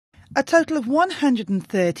A total of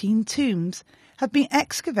 113 tombs have been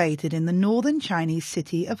excavated in the northern Chinese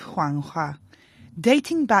city of Huanghua,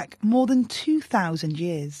 dating back more than 2,000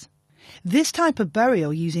 years. This type of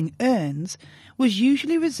burial using urns was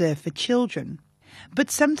usually reserved for children, but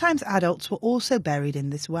sometimes adults were also buried in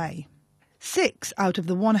this way. 6 out of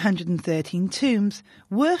the 113 tombs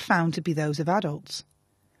were found to be those of adults.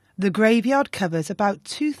 The graveyard covers about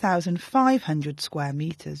 2,500 square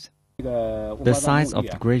meters. The size of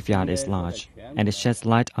the graveyard is large, and it sheds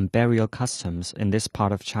light on burial customs in this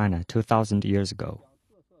part of China 2,000 years ago.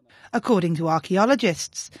 According to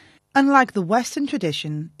archaeologists, unlike the Western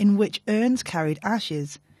tradition in which urns carried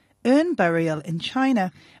ashes, urn burial in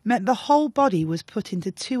China meant the whole body was put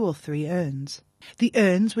into 2 or 3 urns. The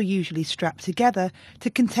urns were usually strapped together to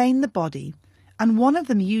contain the body, and one of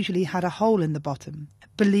them usually had a hole in the bottom,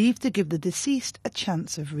 believed to give the deceased a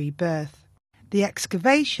chance of rebirth. The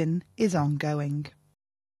excavation is ongoing.